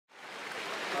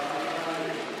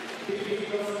Today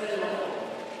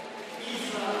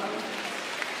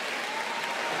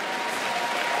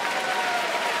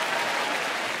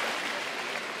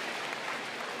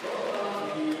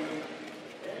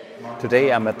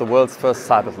I'm at the world's first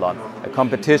Cybathlon, a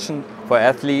competition for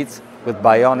athletes with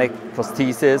bionic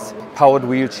prostheses, powered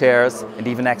wheelchairs and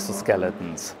even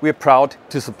exoskeletons. We're proud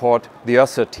to support the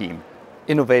ÖSSUR team,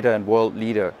 innovator and world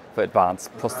leader for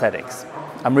advanced prosthetics.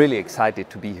 I'm really excited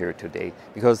to be here today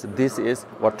because this is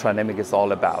what Trinamic is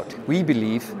all about. We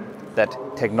believe that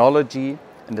technology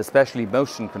and especially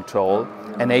motion control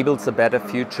enables a better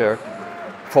future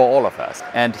for all of us.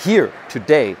 And here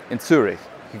today in Zurich,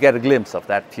 you get a glimpse of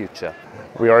that future.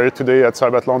 We are here today at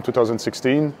Cybathlon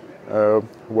 2016,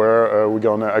 where we're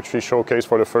going to actually showcase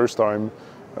for the first time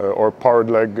our powered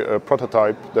leg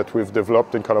prototype that we've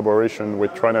developed in collaboration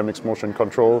with Trinamic's motion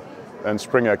control and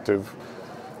Spring Active.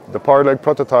 The powered leg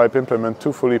prototype implements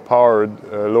two fully powered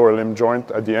lower limb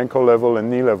joints at the ankle level and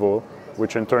knee level,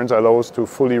 which in turn allows to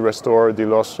fully restore the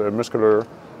lost muscular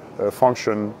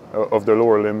function of the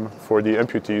lower limb for the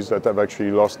amputees that have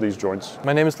actually lost these joints.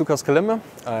 My name is Lucas Kalimbe.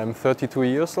 I'm 32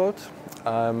 years old.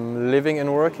 I'm living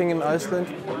and working in Iceland.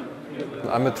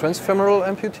 I'm a transfemoral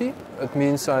amputee. It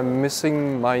means I'm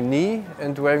missing my knee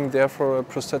and wearing therefore a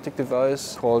prosthetic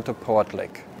device called a powered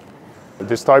leg.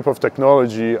 This type of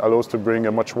technology allows to bring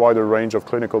a much wider range of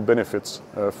clinical benefits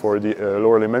for the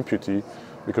lower limb amputee,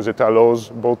 because it allows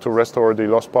both to restore the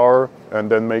lost power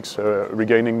and then makes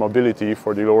regaining mobility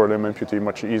for the lower limb amputee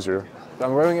much easier.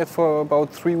 I'm wearing it for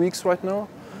about 3 weeks right now.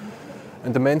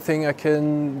 And the main thing I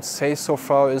can say so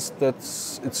far is that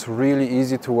it's really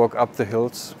easy to walk up the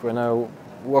hills. When I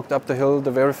walked up the hill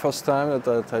the very first time, I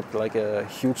had like a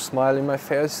huge smile in my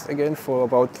face again for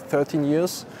about 13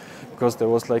 years, because there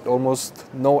was like almost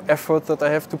no effort that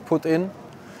I have to put in.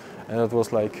 And it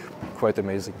was like quite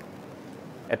amazing.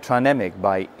 At Trinamic,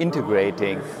 by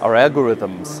integrating our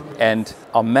algorithms and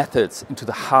our methods into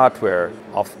the hardware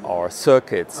of our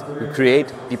circuits, we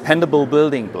create dependable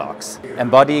building blocks,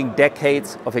 embodying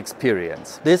decades of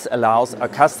experience. This allows our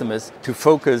customers to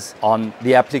focus on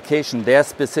the application, their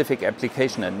specific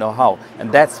application and know-how,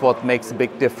 and that's what makes a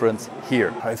big difference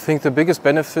here. I think the biggest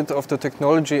benefit of the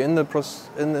technology in the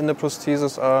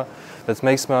prostheses are that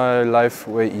makes my life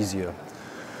way easier.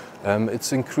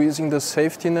 It's increasing the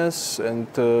safetiness, and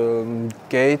the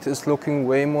gait is looking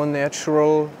way more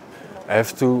natural. I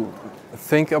have to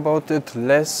think about it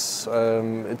less.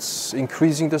 It's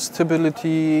increasing the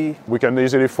stability. We can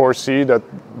easily foresee that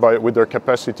with their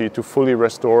capacity to fully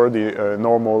restore the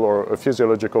normal or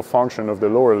physiological function of the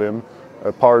lower limb,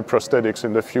 powered prosthetics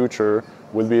in the future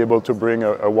will be able to bring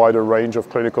a wider range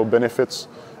of clinical benefits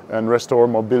and restore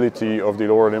mobility of the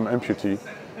lower limb amputee.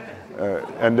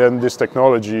 And then this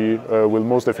technology will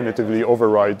most definitively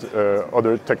override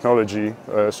other technology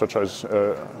such as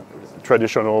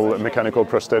traditional mechanical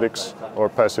prosthetics or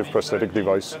passive prosthetic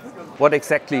device. What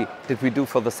exactly did we do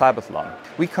for the Cybathlon?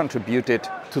 We contributed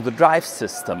to the drive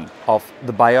system of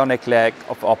the bionic leg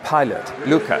of our pilot,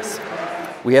 Lucas.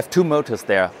 We have two motors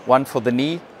there, one for the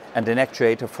knee and an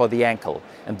actuator for the ankle.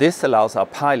 And this allows our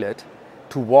pilot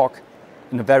to walk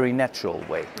in a very natural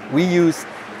way. We use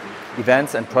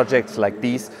events and projects like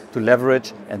these to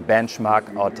leverage and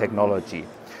benchmark our technology.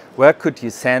 Where could you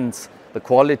sense the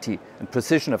quality and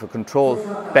precision of a control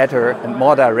better and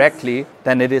more directly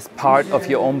than it is part of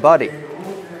your own body?